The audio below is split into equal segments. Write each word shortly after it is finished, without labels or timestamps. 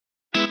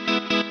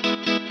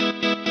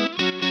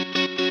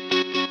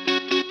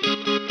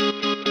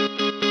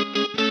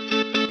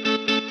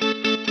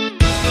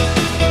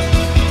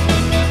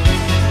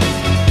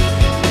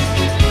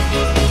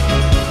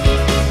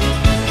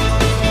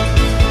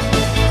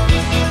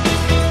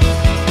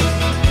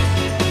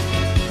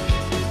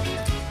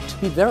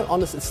very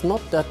honest, it's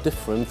not that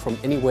different from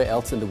anywhere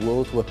else in the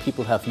world where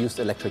people have used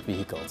electric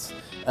vehicles.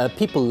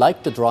 People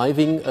like the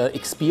driving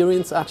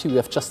experience. Actually, we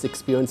have just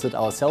experienced it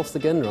ourselves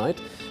again, right?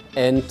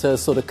 And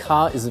so the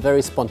car is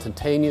very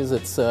spontaneous.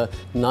 It's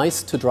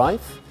nice to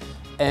drive.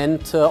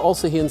 And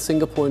also here in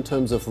Singapore, in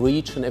terms of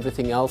reach and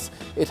everything else,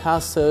 it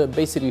has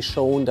basically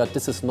shown that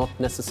this is not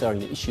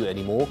necessarily an issue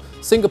anymore.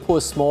 Singapore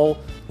is small,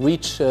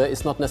 reach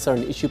is not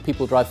necessarily an issue.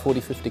 People drive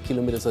 40–50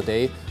 kilometers a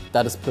day.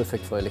 That is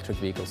perfect for electric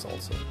vehicles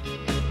also.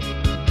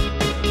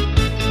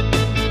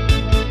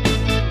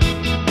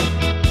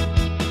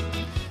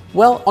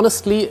 Well,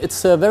 honestly,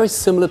 it's very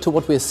similar to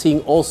what we're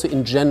seeing also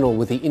in general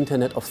with the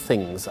Internet of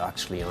Things,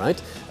 actually,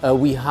 right?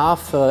 We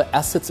have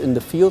assets in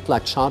the field,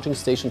 like charging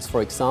stations,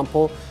 for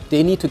example.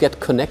 They need to get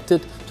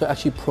connected to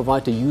actually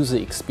provide the user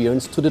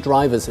experience to the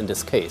drivers in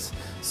this case.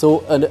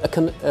 So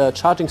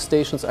charging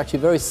stations are actually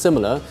very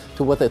similar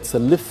to whether it's a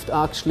lift,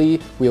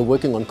 actually. We are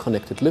working on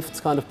connected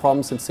lifts kind of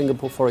problems in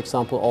Singapore, for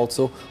example,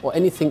 also, or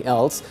anything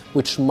else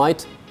which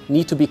might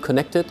need to be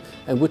connected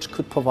and which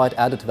could provide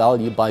added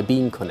value by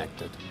being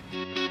connected.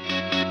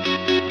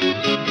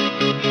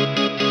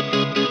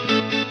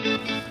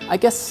 I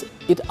guess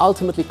it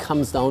ultimately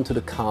comes down to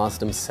the cars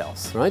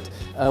themselves, right?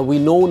 We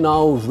know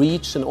now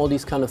reach and all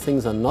these kind of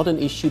things are not an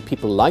issue.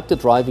 People like the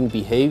driving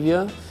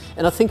behavior.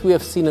 And I think we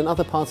have seen in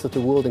other parts of the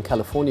world, in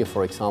California,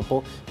 for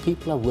example,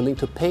 people are willing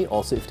to pay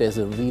also if there's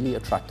a really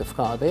attractive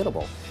car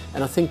available.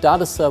 And I think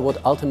that is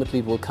what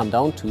ultimately will come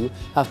down to,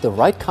 have the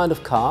right kind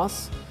of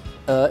cars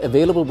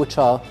available, which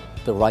are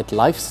the right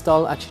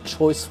lifestyle actually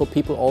choice for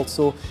people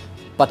also.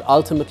 But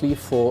ultimately,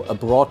 for a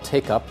broad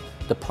take-up,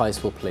 the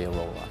price will play a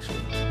role,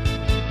 actually.